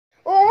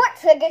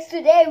So guys,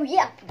 today we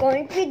are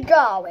going to be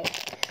drawing.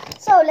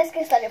 So let's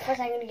get started. First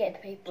I'm going to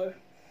get paper.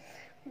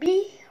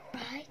 Be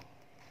right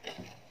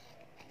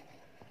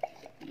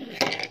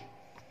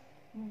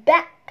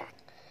back.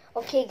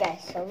 Okay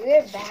guys, so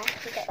we're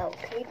back. We got our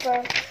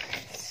paper.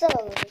 So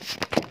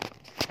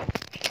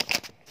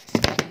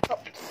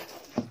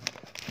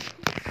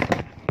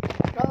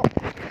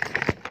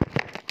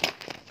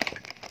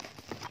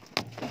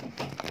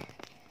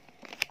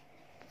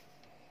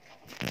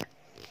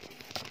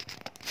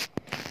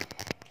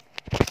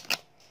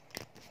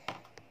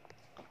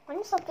I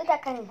need something that I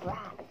can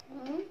grab.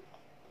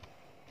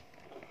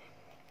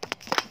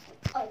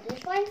 Oh,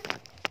 this one?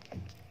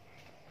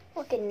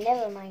 Okay,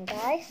 never mind,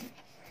 guys.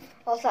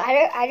 Also,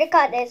 I just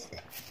got this.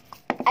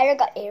 I just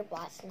got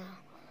AirPods now.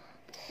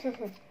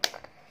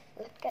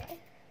 Look at it.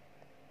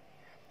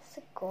 It's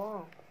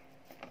gone.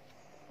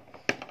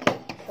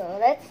 So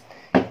let's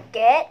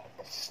get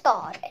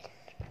started.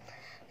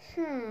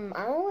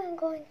 I'm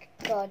going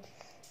to draw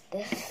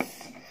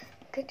this.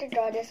 Going to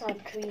draw this on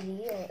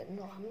 3D or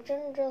no? I'm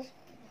gonna just.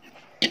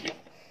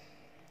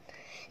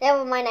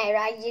 Never mind,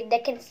 they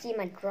can see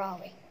my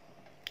drawing.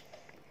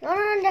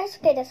 No, that's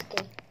okay, that's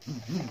okay.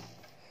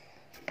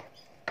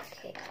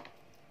 Okay.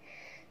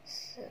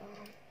 So.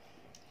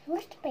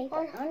 Where's the paper?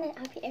 I want to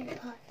have your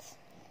AirPods.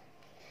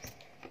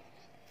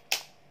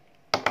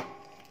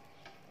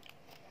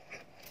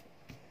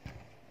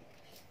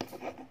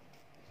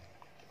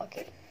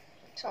 Okay.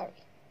 Sorry.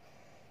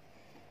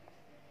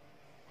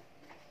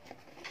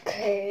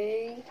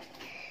 Okay.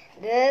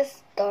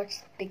 This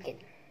starts begin.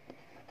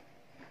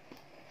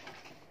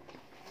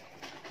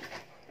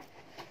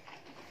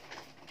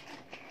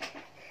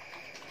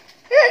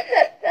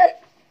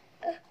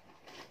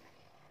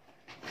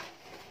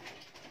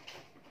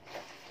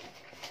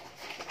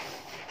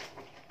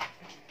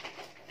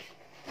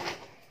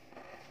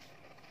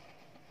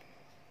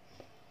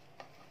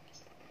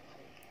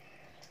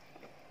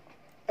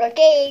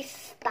 Okay,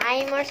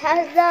 timer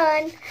has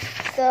done.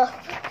 So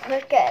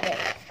look at it.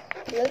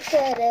 Look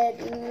at it.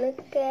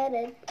 Look at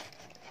it.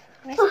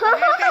 What's that?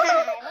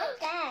 What's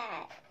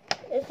that?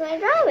 It's my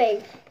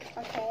drawing.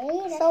 Okay,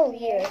 that's So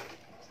weird. weird.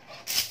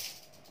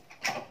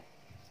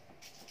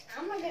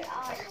 I'm gonna get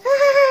art.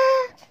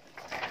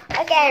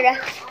 Okay.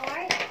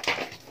 Art?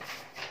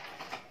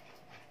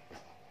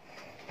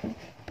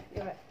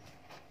 You're right.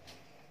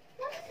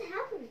 What is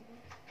happening?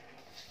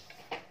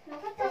 I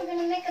thought I was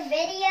gonna make a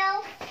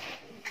video.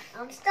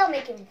 I'm still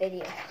making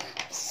video.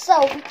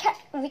 So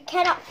we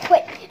cannot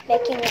quit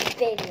making a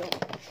video.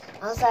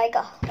 I was like,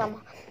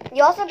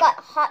 you also got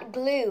hot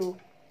glue.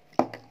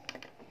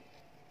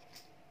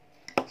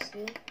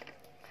 See?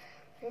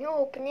 Can you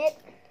open it?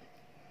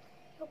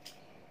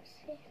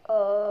 See?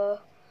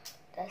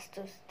 That's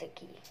too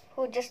sticky.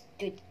 Who just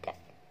did that?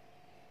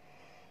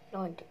 No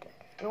one did that.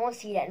 No one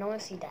see that. No one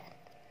see that.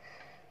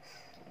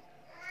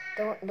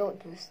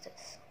 Don't use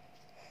this.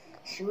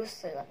 It's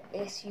useless.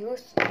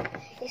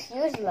 It's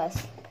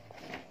useless.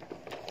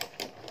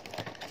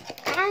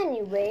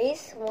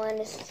 Anyways,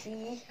 wanna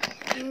see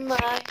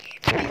my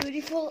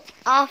beautiful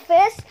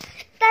office?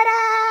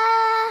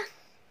 Ta-da!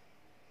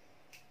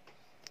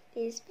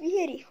 It's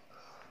beautiful.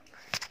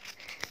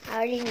 I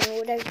already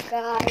know that,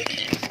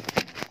 guys.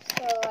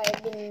 So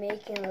I've been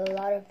making a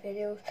lot of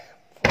videos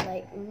for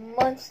like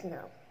months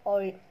now,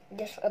 or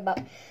just about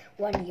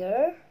 1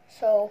 year.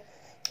 So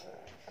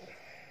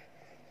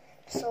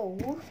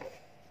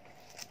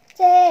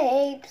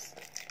tapes.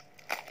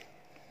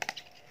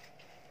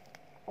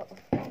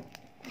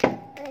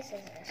 Nice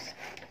scissors.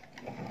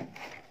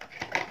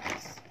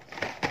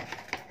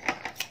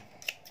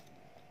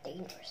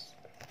 Dangerous.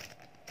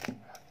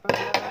 I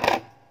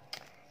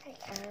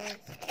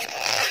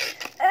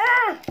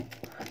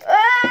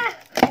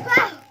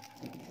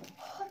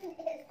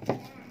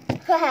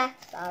can't.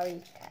 Sorry,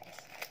 guys.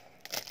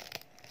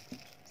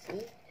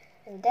 See?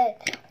 And then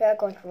we are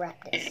going to wrap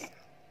this.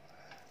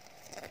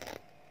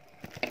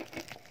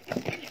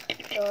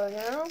 So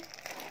now,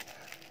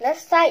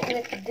 let's start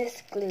with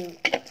this glue.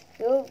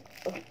 You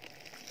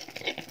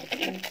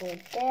go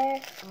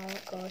there, I'll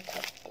go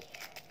top there.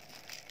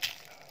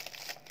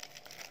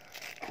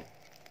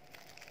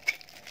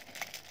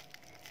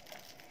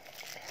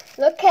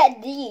 Look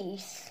at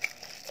these.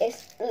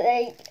 It's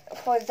like,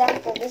 for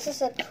example, this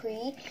is a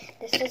tree,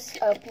 this is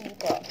a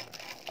people,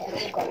 and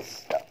who got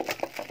stuck.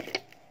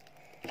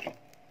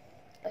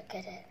 Look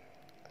at it.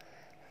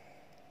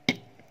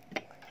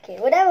 Okay,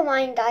 whatever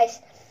mind, guys.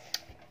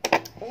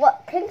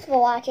 Thanks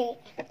for watching.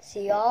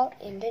 See y'all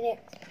in the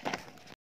next